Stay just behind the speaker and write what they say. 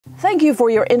Thank you for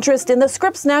your interest in the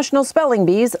Scripps National Spelling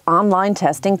Bee's online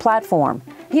testing platform.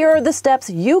 Here are the steps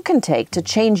you can take to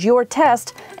change your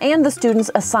test and the students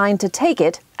assigned to take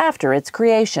it after its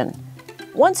creation.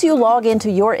 Once you log into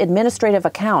your administrative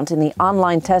account in the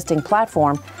online testing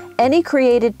platform, any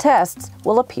created tests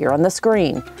will appear on the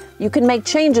screen. You can make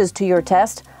changes to your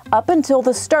test up until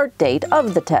the start date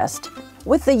of the test.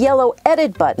 With the yellow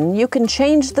Edit button, you can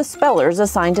change the spellers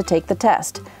assigned to take the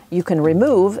test. You can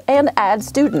remove and add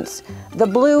students. The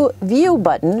blue View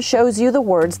button shows you the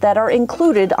words that are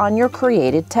included on your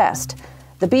created test.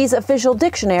 The Bee's official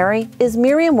dictionary is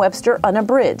Merriam-Webster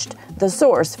Unabridged, the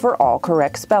source for all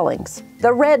correct spellings.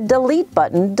 The red Delete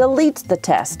button deletes the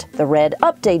test. The red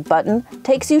Update button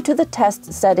takes you to the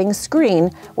test settings screen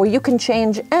where you can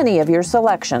change any of your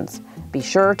selections. Be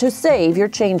sure to save your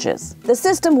changes. The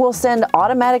system will send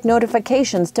automatic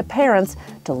notifications to parents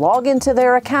to log into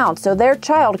their account so their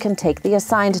child can take the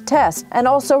assigned test, and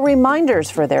also reminders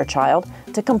for their child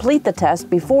to complete the test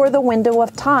before the window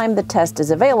of time the test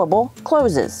is available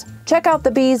closes. Check out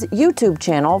the Bee's YouTube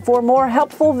channel for more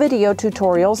helpful video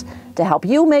tutorials to help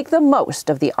you make the most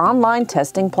of the online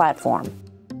testing platform.